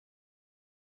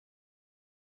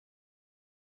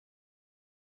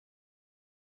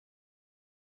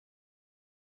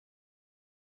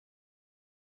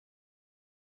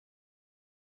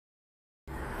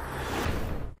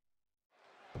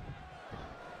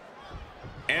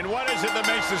And what is it that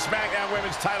makes the Smackdown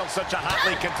Women's title such a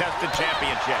hotly contested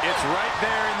championship? It's right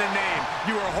there in the name.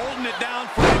 You are holding it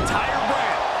down for the entire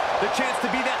brand. The chance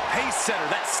to be that pace setter,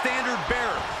 that standard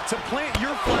bearer, to plant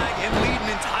your flag and lead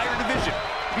an entire division.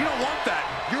 You don't want that.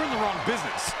 You're in the wrong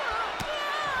business.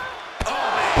 Oh,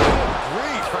 man. Good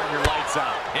grief. Turn your lights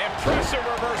out. Impressive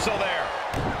reversal there.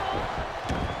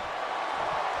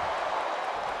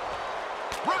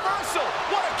 Reversal.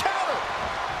 What a counter.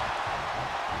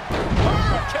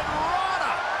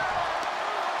 Hurricanrana.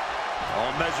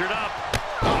 All measured up.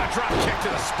 Oh, drop kick to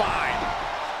the spine.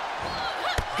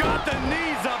 Got the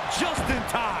knees up just in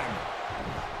time.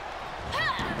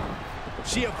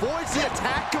 She avoids the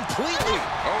attack completely.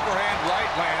 Overhand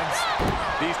right lands.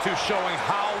 These two showing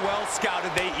how well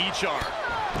scouted they each are.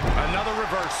 Another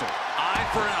reversal. Eye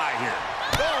for an eye here.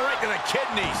 Oh, right to the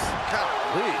kidneys.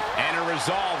 Golly. And her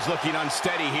resolve's looking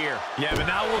unsteady here. Yeah, but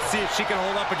now we'll see if she can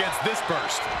hold up against this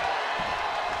burst.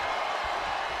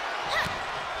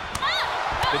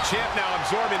 The champ now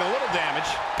absorbing a little damage.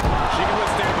 She can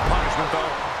withstand the punishment,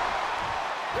 though.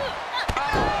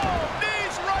 Oh,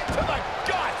 knees right to the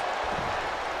gut.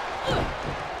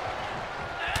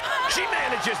 She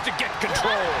manages to get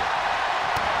control.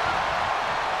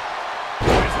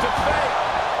 Twist of fate.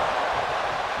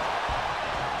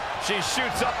 She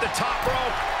shoots up the top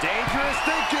rope. Dangerous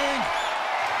thinking.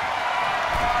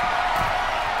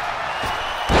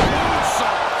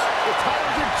 The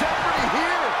title's in jeopardy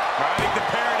here. I think the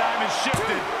paradigm has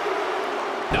shifted.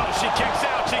 No, she kicks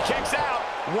out. She kicks out.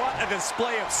 What a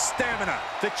display of stamina.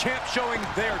 The champ showing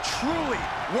they are truly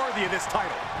worthy of this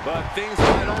title. But things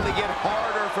might only get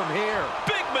harder from here.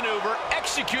 Big maneuver,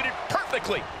 executed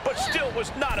perfectly, but still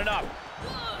was not enough.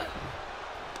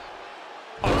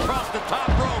 Across the top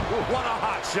rope. What a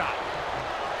hot shot.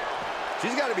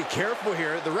 She's got to be careful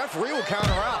here. The referee will count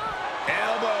her out.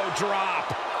 Elbow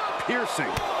drop.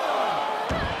 Piercing.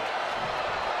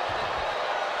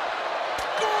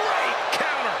 Great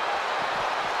counter.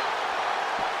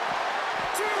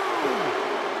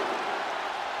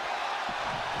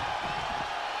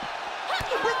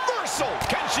 Reversal.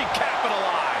 Can she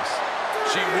capitalize?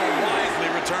 She will wisely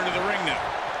return to the ring now.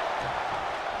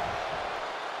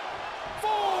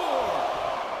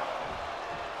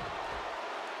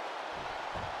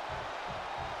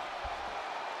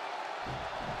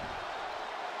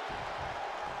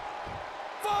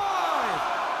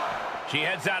 5. She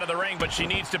heads out of the ring, but she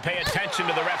needs to pay attention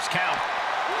to the ref's count.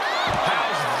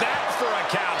 How's that for a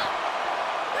counter?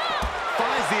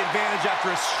 Finds the advantage after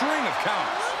a string of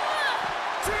counters.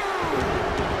 2.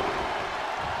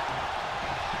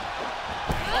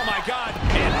 Oh, my God.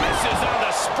 And misses on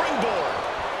the springboard.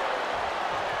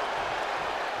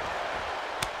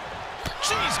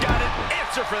 She's got an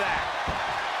answer for that.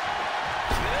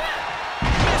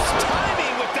 Missed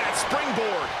timing with that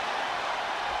springboard.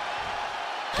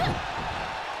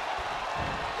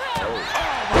 Oh,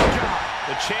 my God.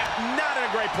 The champ not in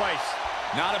a great place.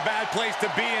 Not a bad place to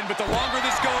be in, but the longer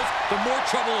this goes, the more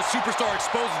trouble a superstar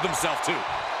exposes themselves to.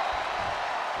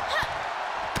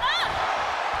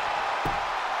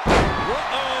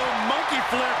 Uh-oh, monkey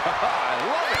flip. I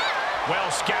love it. Well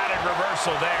scattered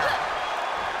reversal there.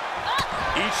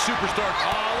 Each superstar.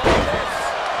 Oh, look at this.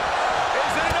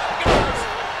 Is it enough, guys?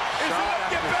 Is it enough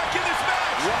to get back in this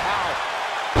match? Wow.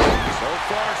 So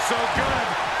far, so good.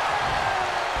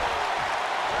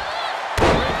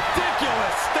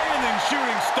 Ridiculous standing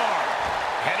shooting star.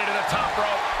 Headed to the top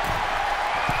rope.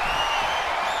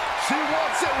 She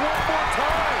wants it one more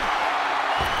time.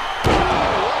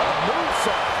 Oh, what a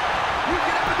moonsault. You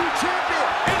can have a new champion.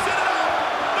 Is it enough?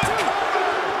 The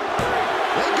cover.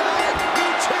 They got it.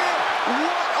 New champ.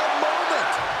 What a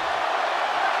moment.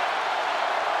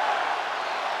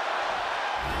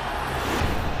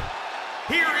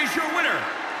 Here is your winner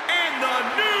and the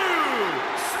new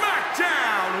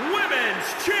Smackdown Women's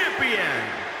Champion,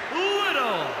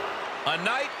 Little. A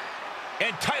night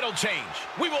and title change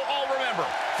we will all remember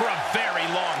for a very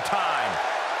long time.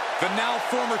 The now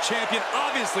former champion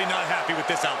obviously not happy with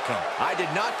this outcome. I did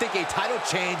not think a title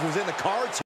change was in the cards.